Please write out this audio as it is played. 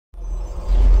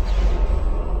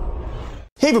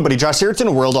Hey everybody, Josh here. It's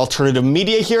in World Alternative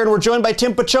Media here, and we're joined by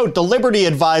Tim Pachote, the Liberty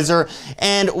Advisor,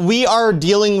 and we are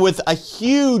dealing with a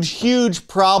huge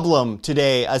problem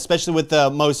today, especially with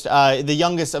the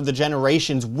youngest of the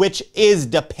generations, which is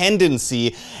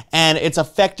dependency, and it's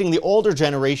affecting the older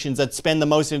generations that spend the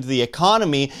most into the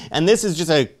economy, and this is just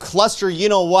a cluster, you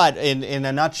know what, in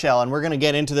a nutshell, and we're going to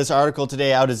get into this article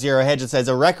today out of Zero Hedge. It says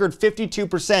a record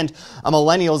 52% of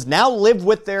millennials now live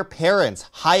with their parents,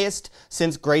 highest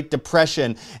since Great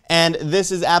Depression. And this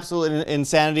is absolute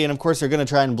insanity. And of course, they're going to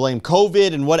try and blame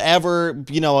COVID and whatever,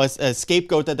 you know, a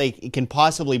scapegoat that they can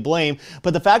possibly blame.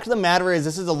 But the fact of the matter is,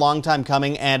 this is a long time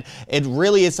coming, and it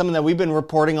really is something that we've been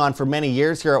reporting on for many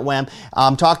years here at WHAM,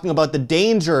 talking about the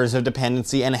dangers of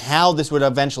dependency and how this would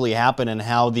eventually happen and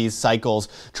how these cycles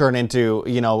turn into,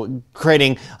 you know,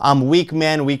 creating weak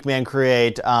men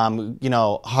create, you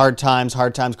know, hard times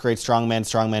create strong men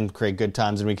create good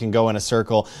times, and we can go in a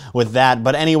circle with that.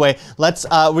 But anyway, let's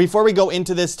before we go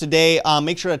into this today,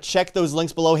 make sure to check those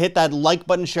links below, hit that like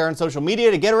button, share on social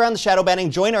media to get around the shadow banning,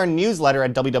 join our newsletter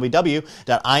at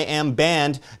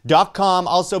www.iambanned.com.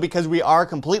 Also, because we are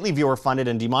completely viewer funded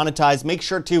and demonetized, make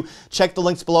sure to check the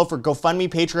links below for GoFundMe,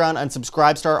 Patreon, and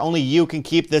Subscribestar. Only you can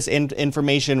keep this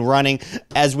information running,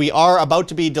 as we are about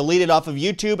to be deleted off of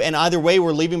YouTube, and either way,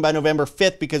 we're leaving by November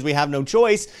 5th because we have no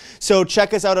choice. So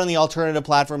check us out on the alternative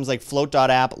platforms like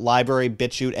Float.app, Library,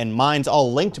 BitChute, and Minds,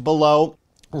 all linked below.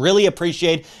 Really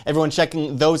appreciate everyone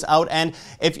checking those out. And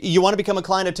if you want to become a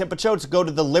client of Tim Pachote, go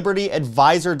to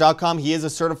thelibertyadvisor.com. He is a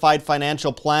certified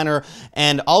financial planner.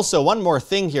 And also, one more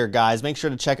thing here, guys. Make sure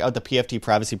to check out the PFT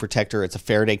Privacy Protector. It's a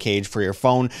Faraday cage for your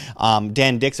phone.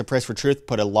 Dan Dix of Press for Truth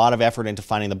put a lot of effort into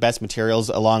finding the best materials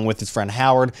along with his friend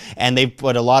Howard. And they've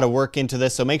put a lot of work into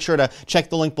this. So make sure to check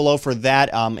the link below for that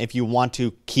if you want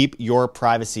to keep your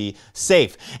privacy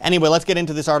safe. Anyway, let's get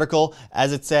into this article.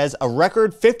 As it says, a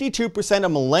record 52%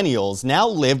 of millennials now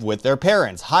live with their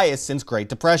parents, highest since Great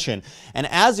Depression. And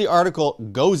as the article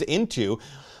goes into,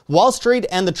 Wall Street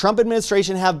and the Trump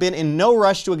administration have been in no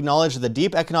rush to acknowledge the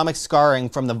deep economic scarring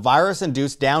from the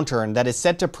virus-induced downturn that is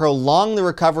set to prolong the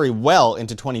recovery well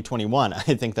into 2021. I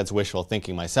think that's wishful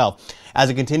thinking myself. As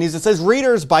it continues, it says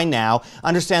readers by now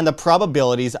understand the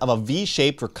probabilities of a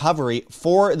V-shaped recovery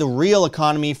for the real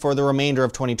economy for the remainder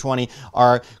of 2020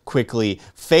 are quickly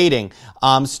fading.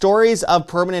 Stories of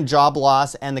permanent job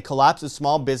loss and the collapse of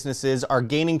small businesses are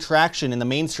gaining traction in the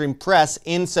mainstream press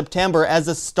in September as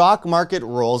the stock market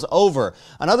rolls over.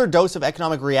 Another dose of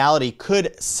economic reality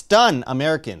could stun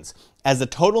Americans, as the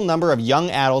total number of young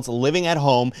adults living at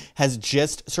home has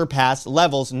just surpassed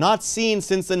levels not seen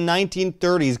since the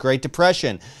 1930s Great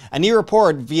Depression. A new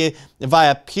report via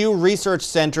Pew Research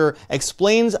Center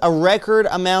explains a record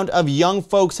amount of young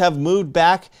folks have moved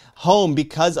back home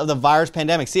because of the virus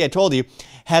pandemic. See, I told you,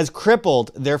 has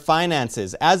crippled their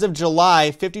finances. As of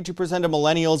July, 52% of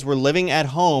millennials were living at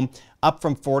home, up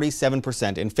from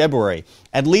 47% in February.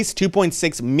 At least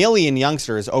 2.6 million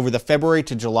youngsters over the February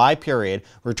to July period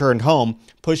returned home,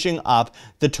 pushing up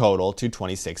the total to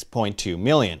 26.2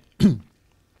 million.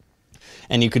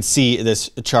 And you could see this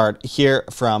chart here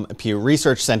from Pew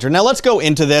Research Center. Now let's go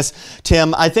into this,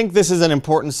 Tim. I think this is an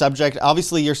important subject.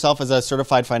 Obviously, yourself as a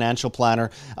certified financial planner,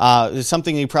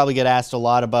 something you probably get asked a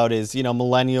lot about is, you know,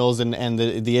 millennials and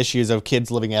the issues of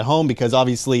kids living at home, because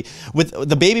obviously with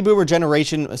the baby boomer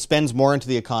generation spends more into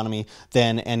the economy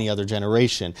than any other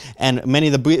generation. And many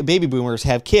of the baby boomers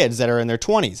have kids that are in their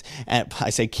 20s. And I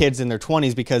say kids in their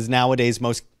 20s because nowadays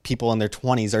most people in their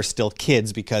 20s are still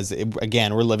kids, because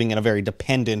again, we're living in a very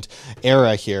dependent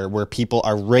era here where people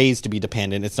are raised to be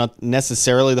dependent. It's not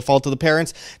necessarily the fault of the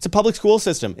parents. It's a public school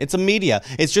system. It's a media.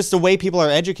 It's just the way people are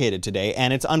educated today,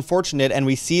 and it's unfortunate, and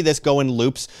we see this go in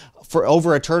loops for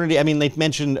over eternity. I mean, they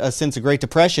mentioned since the Great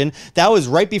Depression, that was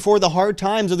right before the hard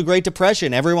times of the Great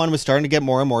Depression. Everyone was starting to get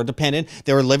more and more dependent.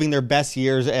 They were living their best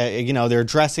years. You know, they're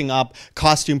dressing up,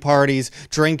 costume parties,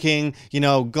 drinking, you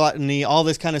know, gluttony, all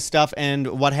this kind of stuff.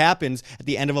 And what happens at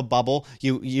the end of a bubble,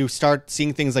 you start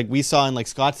seeing things like we saw in like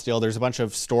Scottsdale. There's a bunch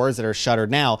of stores that are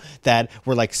shuttered now that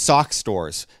were like sock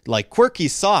stores, like quirky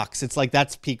socks. It's like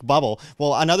that's peak bubble.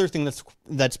 Well, another thing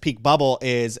that's peak bubble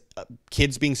is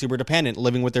kids being super dependent,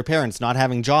 living with their parents, not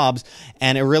having jobs,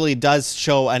 and it really does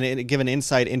show and give an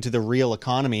insight into the real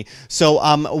economy. So,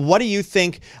 what do you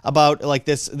think about like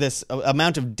this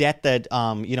amount of debt that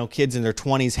you know, kids in their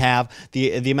 20s have,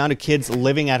 the amount of kids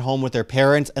living at home with their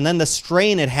parents, and then the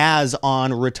strain it has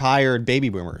on retired baby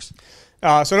boomers? So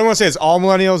I don't want to say it's all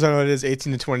millennials. I know it is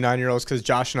 18 to 29-year-olds because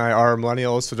Josh and I are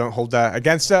millennials, so don't hold that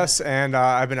against us. And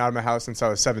I've been out of my house since I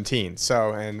was 17,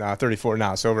 and 34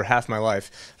 now, so over half my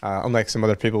life, unlike some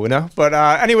other people we know. But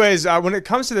anyways, when it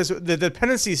comes to this, the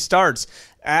dependency starts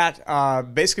at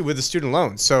basically with the student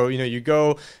loans. So, you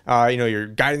go, your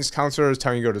guidance counselor is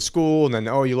telling you to go to school, and then,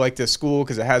 oh, you like this school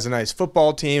because it has a nice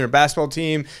football team or basketball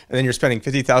team, and then you're spending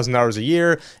 $50,000 a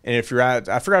year. And if you're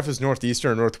I forgot if it was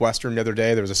Northeastern or Northwestern the other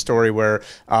day, there was a story where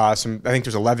I think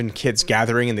there's 11 kids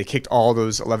gathering, and they kicked all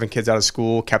those 11 kids out of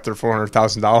school, kept their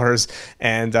 $400,000.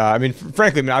 And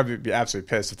frankly, I'd be absolutely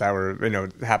pissed if that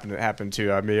were, happened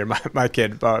to me or my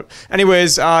kid. But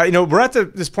anyways, we're at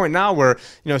this point now where,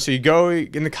 so you go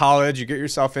into college, you get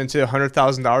yourself into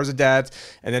 $100,000 of debt,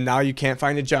 and then now you can't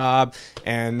find a job,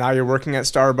 and now you're working at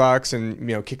Starbucks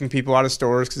and kicking people out of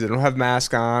stores because they don't have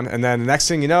masks on, and then the next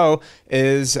thing you know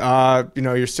is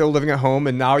you're still living at home,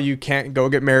 and now you can't go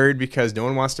get married because no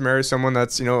one wants to marry someone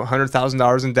that's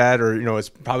 $100,000 in debt, or it's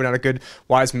probably not a good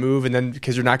wise move, and then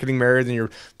because you're not getting married, then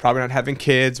you're probably not having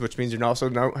kids, which means you also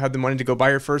don't have the money to go buy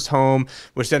your first home,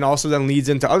 which then also then leads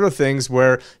into other things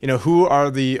where who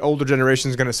are the older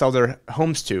generations going to sell their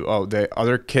homes to? Oh, the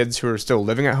other kids who are still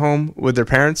living at home with their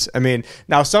parents.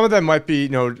 Now some of them might be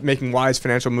making wise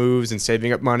financial moves and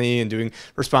saving up money and doing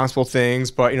responsible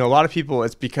things, but a lot of people,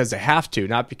 it's because they have to,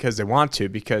 not because they want to,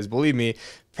 because believe me,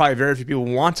 probably very few people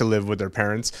want to live with their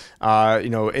parents,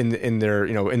 in their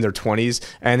 20s,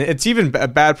 and it's even a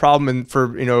bad problem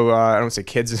for I don't say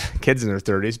kids in their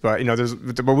 30s,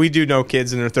 but we do know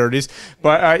kids in their 30s,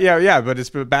 but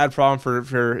it's a bad problem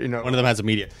for one of them has a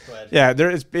media. Yeah,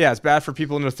 it's bad for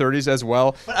people in their 30s as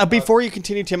well. But before you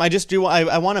continue, Tim,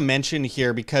 I want to mention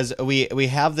here, because we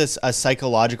have this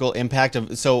psychological impact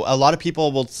of, so a lot of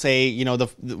people will say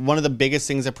one of the biggest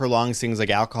things that prolongs things like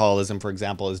alcoholism, for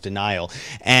example, is denial.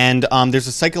 And there's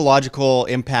a psychological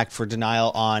impact for denial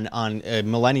on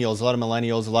millennials,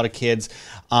 a lot of kids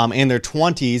in their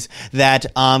 20s that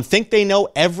think they know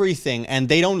everything, and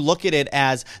they don't look at it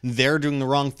as they're doing the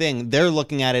wrong thing. They're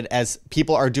looking at it as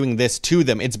people are doing this to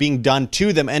them. It's being done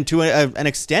to them, and to an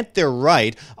extent, they're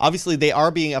right. Obviously, they are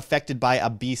being affected by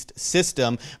a beast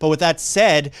system, but with that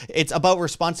said, it's about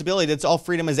responsibility. That's all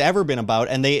freedom has ever been about,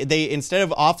 and they instead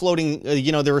of offloading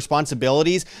their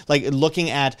responsibilities, like looking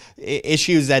at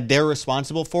issues that they're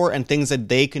responsible for and things that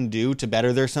they can do to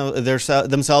better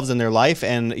themselves and their life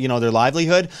and their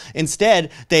livelihood. Instead,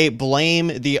 they blame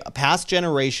the past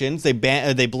generations. They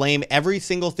blame every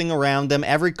single thing around them,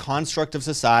 every construct of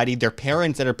society, their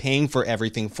parents that are paying for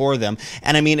everything for them.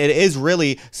 And it is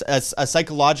really a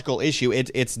psychological issue.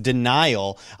 It's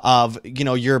denial of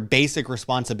your basic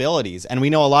responsibilities, and we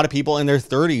know a lot of people in their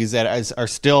 30s that are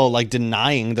still like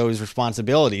denying those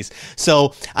responsibilities.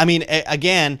 So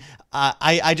again,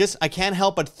 I can't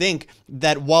help but think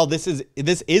that while this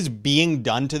is being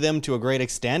done to them to a great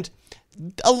extent,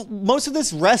 most of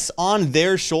this rests on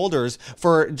their shoulders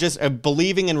for just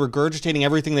believing and regurgitating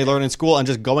everything they learn in school and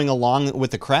just going along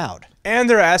with the crowd. And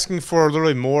they're asking for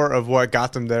literally more of what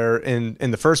got them there in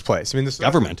the first place. This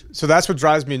government. So that's what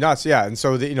drives me nuts. Yeah, and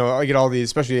so I get all these,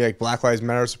 especially like Black Lives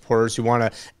Matter supporters who want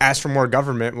to ask for more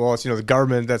government. Well, it's the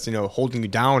government that's holding you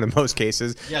down in most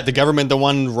cases. Yeah, the government, the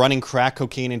one running crack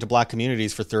cocaine into black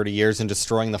communities for 30 years and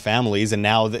destroying the families, and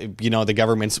now the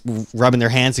government's rubbing their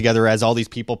hands together as all these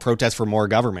people protest for more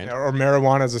government. Or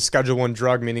marijuana as a Schedule I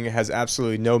drug, meaning it has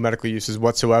absolutely no medical uses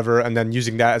whatsoever, and then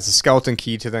using that as a skeleton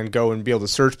key to then go and be able to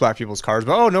search black people's cars.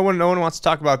 But no one wants to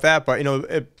talk about that. But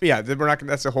we're not.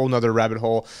 That's a whole nother rabbit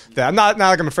hole that I'm not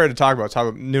like I'm afraid to talk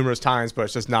about numerous times. But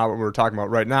it's just not what we're talking about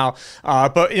right now.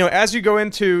 But as you go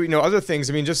into other things,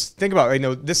 just think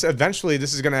about this. Eventually,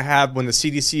 this is going to have, when the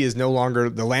CDC is no longer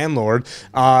the landlord.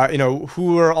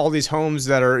 Who are all these homes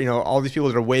that are all these people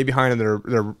that are way behind in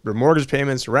their mortgage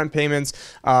payments, rent payments.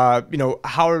 How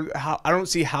I don't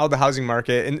see how the housing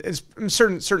market in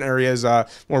certain areas,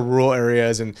 more rural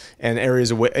areas and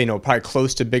areas away, probably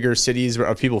close to bigger cities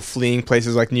of people fleeing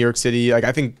places like New York City. Like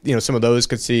I think some of those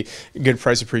could see good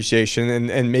price appreciation,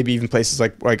 and maybe even places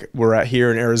like we're at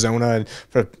here in Arizona, and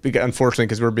unfortunately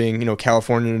because we're being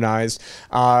Californianized.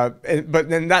 But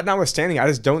then that notwithstanding, I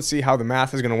just don't see how the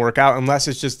math is going to work out unless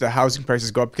it's just the housing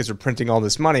prices go up because we're printing all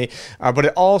this money. But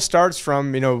it all starts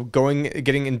from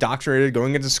getting indoctrinated,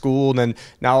 going into school, and then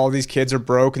now all these kids are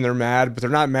broke and they're mad, but they're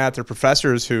not mad at their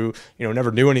professors who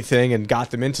never knew anything and got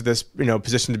them into this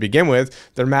position to begin begin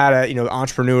with. They're mad at,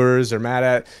 entrepreneurs. They're mad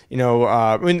at,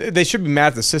 I mean, they should be mad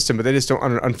at the system, but they just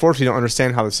unfortunately don't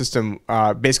understand how the system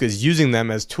basically is using them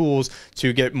as tools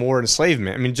to get more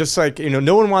enslavement. I mean, just like,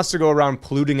 no one wants to go around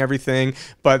polluting everything,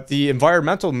 but the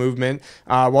environmental movement,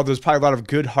 while there's probably a lot of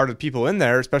good-hearted people in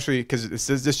there, especially because it's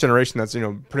this generation that's,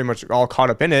 pretty much all caught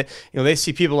up in it, they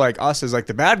see people like us as like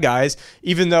the bad guys,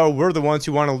 even though we're the ones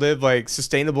who want to live like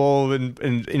sustainable and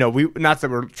we, not that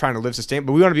we're trying to live sustainable,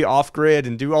 but we want to be off-grid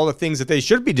and do all the things that they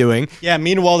should be doing. Yeah,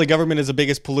 meanwhile, the government is the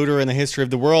biggest polluter in the history of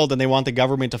the world, and they want the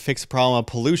government to fix the problem of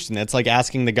pollution. It's like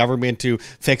asking the government to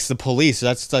fix the police.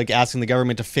 That's like asking the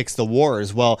government to fix the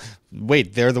wars. Well,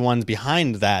 wait, they're the ones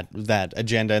behind that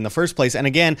agenda in the first place. And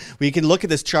again, we can look at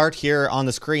this chart here on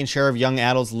the screen. Share of young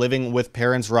adults living with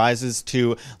parents rises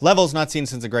to levels not seen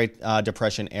since the Great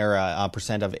Depression era.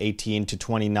 Percent of 18 to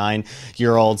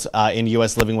 29-year-olds in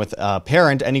U.S. living with a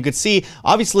parent. And you could see,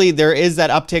 obviously, there is that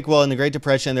uptick. Well, in the Great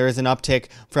Depression, there is an uptick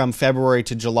from February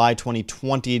to July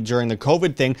 2020 during the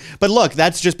COVID thing. But look,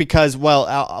 that's just because,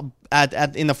 well,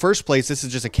 in the first place, this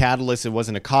is just a catalyst. It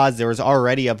wasn't a cause. There was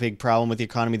already a big problem with the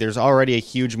economy. There's already a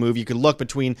huge move. You could look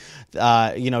between,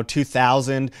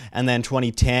 2000 and then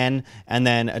 2010, and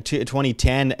then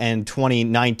 2010 and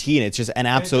 2019. It's just an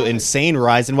absolute insane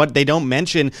rise. And what they don't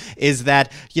mention is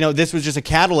that, this was just a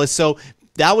catalyst. So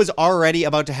that was already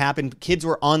about to happen. Kids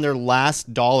were on their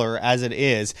last dollar as it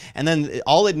is. And then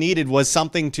all it needed was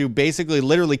something to basically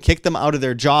literally kick them out of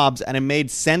their jobs. And it made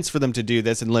sense for them to do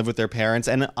this and live with their parents.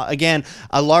 And again,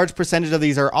 a large percentage of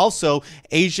these are also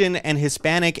Asian and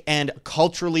Hispanic, and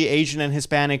culturally Asian and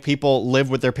Hispanic people live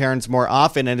with their parents more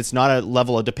often. And it's not a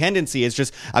level of dependency. It's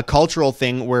just a cultural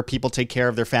thing where people take care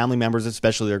of their family members,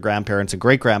 especially their grandparents and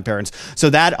great grandparents. So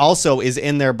that also is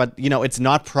in there, but it's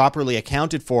not properly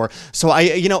accounted for. So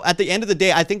at the end of the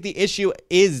day, I think the issue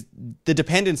is the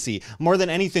dependency more than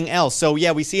anything else. So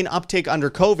yeah, we see an uptick under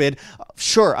COVID.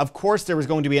 Sure, of course there was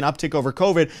going to be an uptick over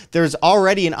COVID. There's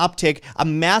already an uptick, a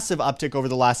massive uptick over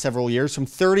the last several years, from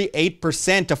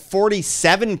 38% to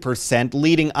 47%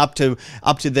 leading up to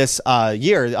this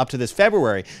year, up to this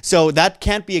February. So that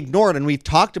can't be ignored, and we've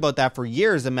talked about that for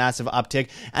years, a massive uptick.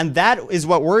 And that is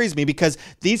what worries me, because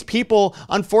these people,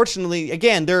 unfortunately,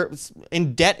 again, they're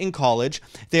in debt in college.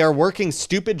 They are working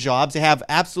stupid jobs. They have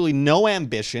absolutely no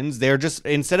ambitions. They're just,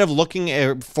 instead of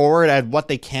looking forward at what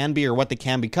they can be or what they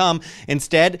can become,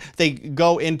 instead they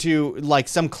go into like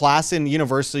some class in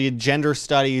university, gender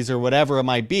studies or whatever it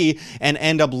might be, and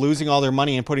end up losing all their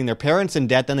money and putting their parents in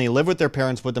debt. Then they live with their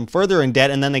parents, put them further in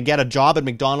debt, and then they get a job at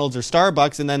McDonald's or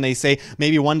Starbucks, and then they say,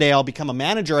 maybe one day I'll become a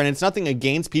manager. And it's nothing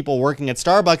against people working at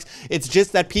Starbucks. It's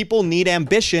just that people need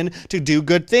ambition to do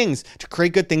good things, to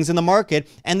create good things in the market.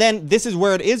 And then this is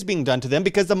where it is being done to them,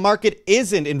 because the market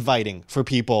isn't inviting for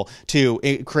people to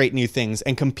create new things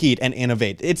and compete and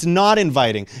innovate. It's not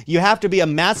inviting. You have to be a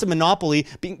massive monopoly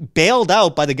being bailed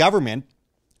out by the government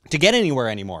to get anywhere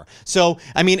anymore. So,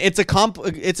 I mean, it's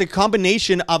a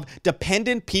combination of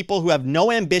dependent people who have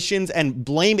no ambitions and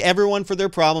blame everyone for their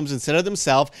problems instead of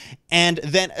themselves, and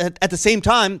then at the same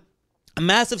time, a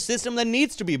massive system that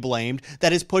needs to be blamed,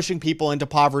 that is pushing people into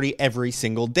poverty every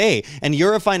single day. And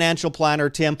you're a financial planner,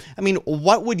 Tim. I mean,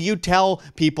 what would you tell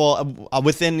people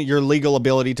within your legal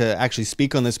ability to actually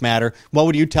speak on this matter? What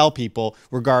would you tell people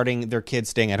regarding their kids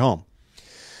staying at home?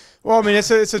 Well, I mean, it's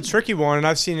a tricky one, and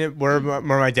I've seen it where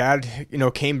my dad,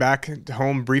 came back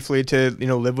home briefly to,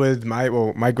 live with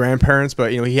my grandparents,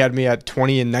 but, he had me at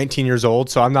 20 and 19 years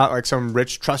old, so I'm not like some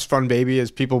rich trust fund baby,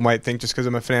 as people might think, just because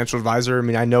I'm a financial advisor. I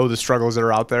mean, I know the struggles that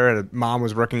are out there, and mom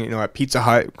was working, at Pizza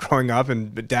Hut growing up,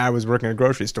 and dad was working at a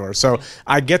grocery store, so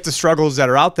I get the struggles that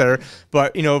are out there,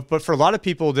 but, but for a lot of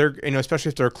people, they're, especially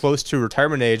if they're close to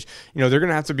retirement age, they're going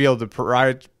to have to be able to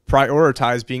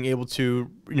prioritize being able to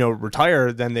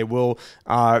retire than they will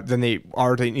than they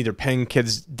are to either paying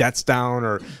kids' debts down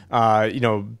or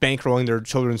bankrolling their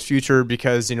children's future,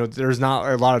 because there's not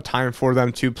a lot of time for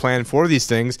them to plan for these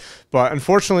things. But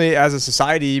unfortunately, as a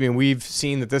society, I mean, we've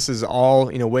seen that this is all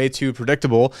way too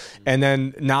predictable. And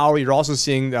then now you're also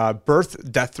seeing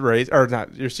birth rates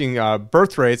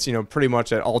pretty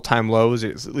much at all-time lows,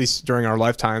 at least during our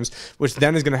lifetimes, which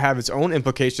then is going to have its own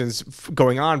implications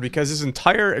going on, because this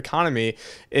entire economy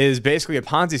is basically a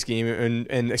Ponzi scheme,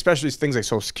 and especially things like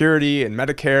Social Security and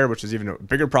Medicare, which is even a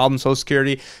bigger problem, Social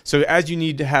Security. So as you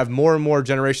need to have more and more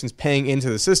generations paying into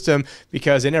the system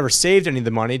because they never saved any of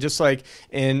the money, just like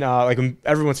in like when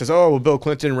everyone says, oh, well, Bill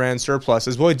Clinton ran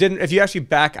surpluses. Well, he didn't. If you actually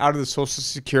back out of the Social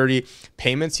Security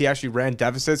payments, he actually ran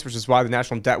deficits, which is why the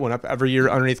national debt went up every year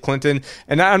underneath Clinton.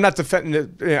 And I'm not defending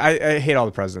it. I hate all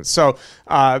the presidents. So,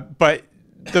 but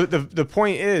the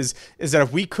point is that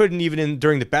if we couldn't even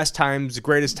during the best times, the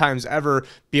greatest times ever,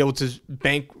 be able to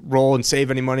bankroll and save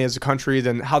any money as a country,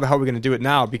 then how the hell are we going to do it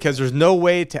now? Because there's no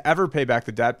way to ever pay back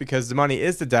the debt because the money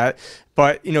is the debt.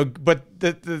 But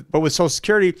but with Social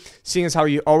Security, seeing as how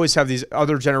you always have these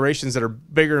other generations that are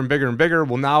bigger and bigger and bigger,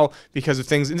 well, now because of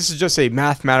things, and this is just a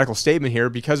mathematical statement here,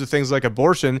 because of things like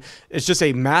abortion, it's just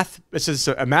a math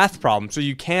problem. So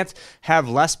you can't have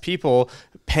less people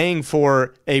paying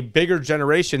for a bigger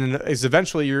generation, and is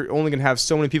eventually you're only going to have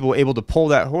so many people able to pull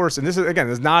that horse. And this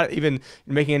is not even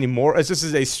making any more. This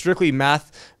is a strictly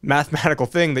mathematical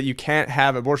thing that you can't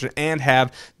have abortion and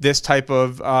have this type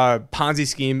of Ponzi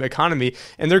scheme economy.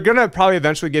 And they're going to probably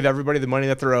eventually give everybody the money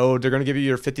that they're owed. They're going to give you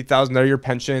your $50,000 your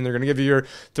pension. They're going to give you your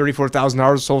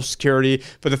 $34,000 of Social Security.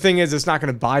 But the thing is, it's not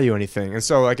going to buy you anything. And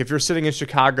so, like, if you're sitting in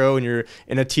Chicago and you're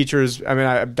in a teacher's, I mean,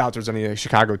 I doubt there's any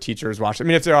Chicago teachers watching. I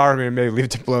mean, if there are, maybe leave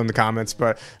it below in the comments.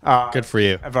 But good for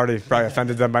you. I've already probably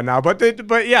offended them by now.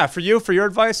 But yeah, for your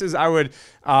advice is I would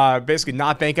basically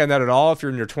not bank on that at all if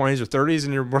you're in your 20s or 30s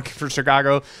and you're working for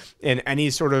Chicago in any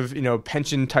sort of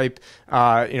pension type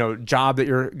job that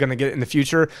you're going to get in the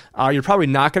future. You're probably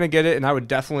not going to get it, and I would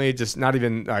definitely just not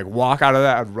even like walk out of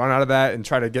that. I'd run out of that and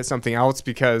try to get something else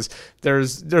because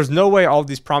there's no way all of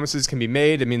these promises can be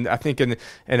made. I mean, I think in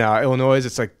Illinois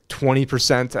it's like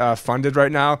 20% funded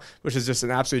right now, which is just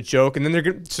an absolute joke. And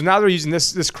then now they're using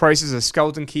this crisis as a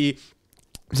skeleton key.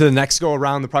 So the next go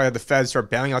around, they'll probably have the feds start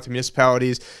bailing out the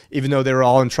municipalities, even though they were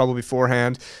all in trouble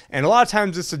beforehand. And a lot of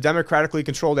times it's the democratically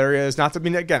controlled areas. Not to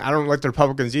mean, again, I don't like the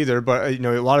Republicans either, but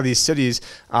a lot of these cities,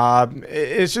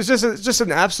 it's just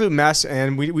an absolute mess.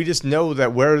 And we just know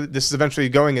that where this is eventually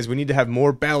going is we need to have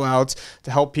more bailouts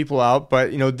to help people out.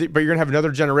 But you're gonna have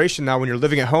another generation now when you're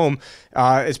living at home.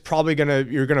 It's probably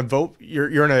you're gonna vote.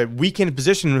 You're in a weakened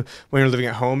position when you're living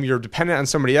at home. You're dependent on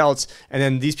somebody else, and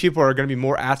then these people are going to be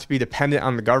more apt to be dependent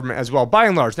on the government as well, by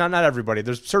and large. Not everybody.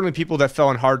 There's certainly people that fell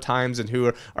in hard times and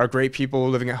who are great people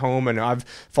living at home, and I've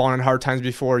fallen in hard times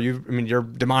before. You're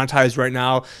demonetized right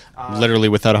now, literally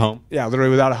without a home. Yeah, literally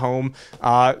without a home.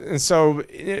 And so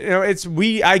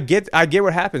I get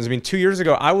what happens. I mean, 2 years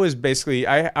ago, I was basically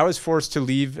I was forced to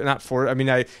leave. Not for. I mean,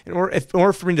 in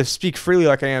order for me to speak freely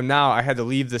like I am now, I had to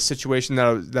leave the situation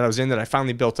that I was in, that I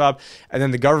finally built up, and then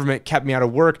the government kept me out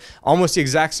of work almost the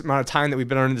exact amount of time that we've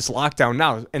been under this lockdown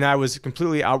now, and I was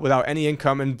completely out without any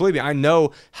income. And believe me, I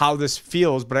know how this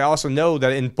feels, but I also know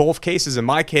that in both cases, in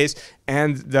my case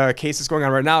and the case that's going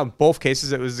on right now, in both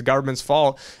cases, it was the government's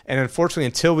fault. And unfortunately,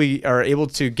 until we are able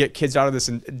to get kids out of this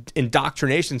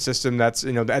indoctrination system, that's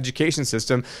the education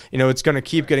system, it's going to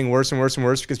keep getting worse and worse and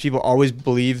worse because people always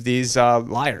believe these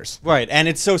liars. Right, and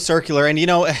it's so circular. And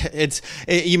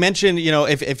you mentioned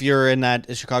if you're in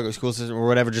that Chicago school system or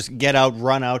whatever, just get out,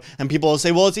 run out, and people will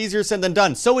say, well, it's easier said than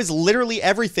done. So is literally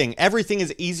everything. Everything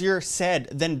is easier said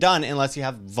than done unless you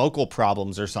have vocal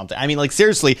problems or something. I mean, like,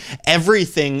 seriously,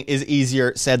 everything is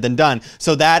easier said than done.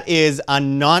 So that is a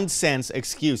nonsense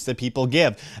excuse that people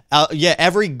give.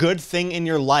 Every good thing in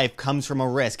your life comes from a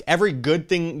risk. Every good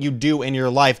thing you do in your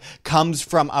life comes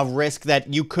from a risk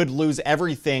that you could lose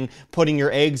everything putting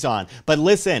your eggs on. But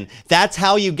listen, that's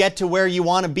how you get to where you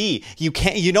want to be.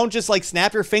 You don't just like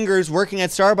snap your fingers working at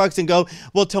Starbucks and go,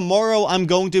 well, tomorrow I'm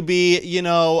going to be,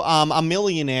 a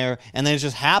millionaire, and then it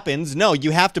just happens. No,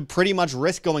 you have to pretty much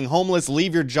risk going homeless,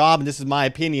 leave your job, and this is my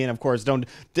opinion, of course.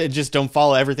 Don't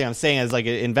follow everything I'm saying as like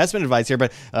investment advice here,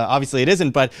 but obviously it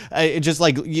isn't. But it just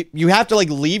like you have to like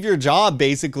leave your job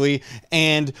basically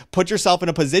and put yourself in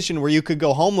a position where you could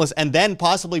go homeless and then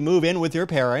possibly move in with your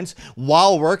parents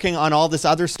while working on all this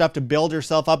other stuff to build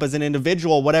yourself up as an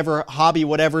individual, whatever hobby,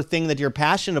 whatever thing that you're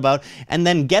passionate about, and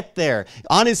then get there.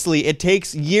 Honestly, it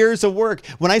takes years of work.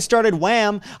 When I started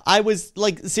Wham, I was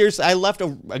like, seriously, I left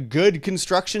a good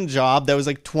construction job that was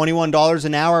like $21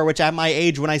 an hour, which at my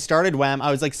age when I started Wham,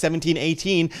 I was like 17,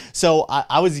 18. So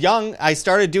I was young. I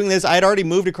started doing this. I had already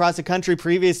moved across the country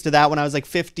previous to that when I was like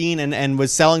 15 and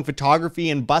was selling photography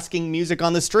and busking music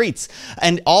on the streets.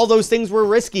 And all those things were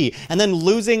risky. And then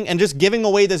losing and just giving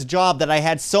away this job that I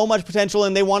had so much potential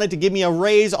and they wanted to give me a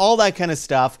raise, all that kind of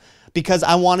stuff, because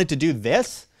I wanted to do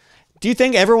this. Do you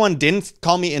think everyone didn't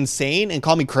call me insane and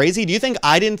call me crazy? Do you think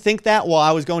I didn't think that while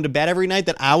I was going to bed every night,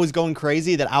 that I was going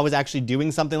crazy, that I was actually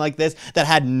doing something like this that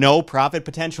had no profit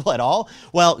potential at all?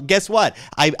 Well, guess what?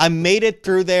 I made it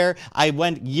through there. I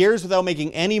went years without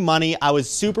making any money. I was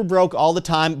super broke all the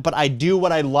time, but I do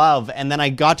what I love. And then I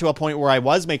got to a point where I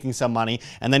was making some money,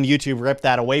 and then YouTube ripped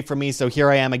that away from me. So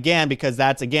here I am again, because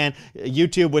that's, again,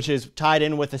 YouTube, which is tied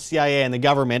in with the CIA and the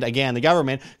government. Again, the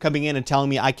government coming in and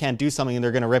telling me I can't do something and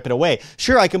they're going to rip it away. way.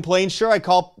 Sure, I complain. Sure, I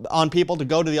call on people to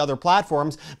go to the other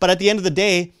platforms. But at the end of the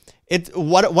day,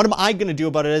 what am I going to do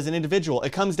about it as an individual?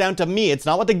 It comes down to me. It's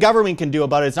not what the government can do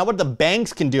about it. It's not what the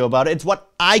banks can do about it. It's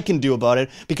what I can do about it,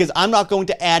 because I'm not going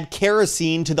to add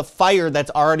kerosene to the fire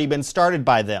that's already been started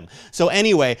by them. So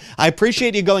anyway, I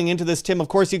appreciate you going into this, Tim. Of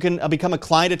course, you can become a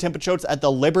client at Tim Picciot's at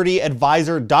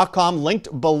thelibertyadvisor.com,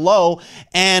 linked below.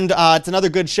 And it's another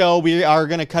good show. We are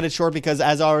going to cut it short because,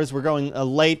 as always, we're going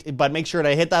late. But make sure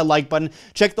to hit that like button.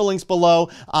 Check the links below.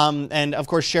 And, of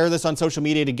course, share this on social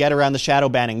media to get around the shadow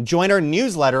banning. Join our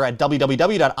newsletter at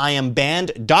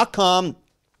www.iambanned.com.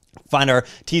 Find our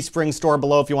Teespring store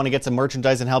below if you want to get some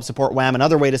merchandise and help support Wham.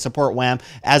 Another way to support Wham,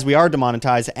 as we are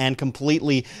demonetized and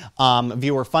completely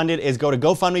viewer funded, is go to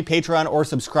GoFundMe, Patreon, or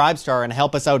Subscribestar and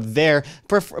help us out there.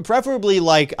 Preferably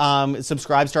like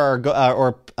Subscribestar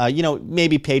or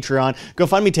maybe Patreon.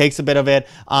 GoFundMe takes a bit of it.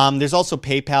 There's also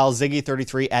PayPal,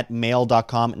 Ziggy33 at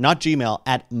mail.com, not Gmail,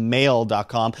 at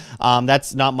mail.com.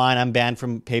 That's not mine. I'm banned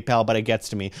from PayPal, but it gets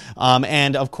to me.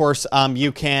 And of course,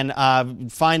 you can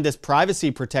find this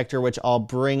privacy protector, which I'll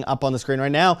bring up on the screen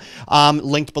right now,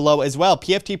 linked below as well.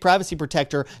 PFT Privacy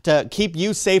Protector, to keep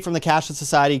you safe from the cashless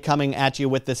society coming at you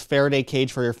with this Faraday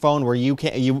cage for your phone, where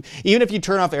even if you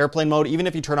turn off airplane mode, even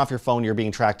if you turn off your phone, you're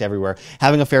being tracked everywhere.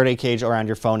 Having a Faraday cage around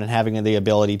your phone and having the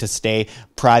ability to stay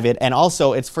private. And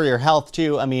also, it's for your health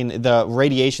too. I mean, the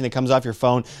radiation that comes off your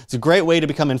phone, it's a great way to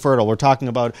become infertile. We're talking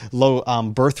about low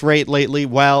birth rate lately.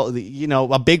 Well,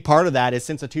 a big part of that is,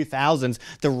 since the 2000s,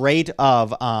 the rate of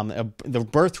the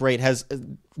birth rate has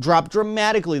dropped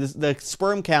dramatically. The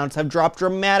sperm counts have dropped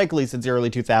dramatically since the early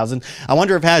 2000s. I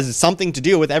wonder if it has something to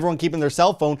do with everyone keeping their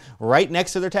cell phone right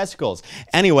next to their testicles.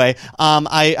 Anyway,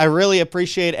 I really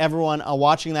appreciate everyone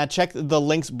watching that. Check the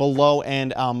links below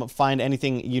and find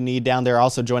anything you need down there.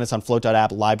 Also, join us on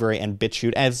Float.app, Library, and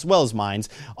BitChute, as well as Minds.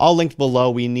 All linked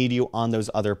below. We need you on those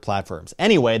other platforms.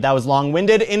 Anyway, that was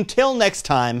long-winded. Until next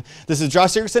time, this is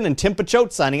Josh Sigurdsson and Tim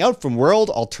Picciott signing out from World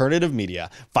Alternative Media.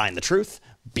 Find the truth,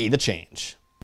 be the change.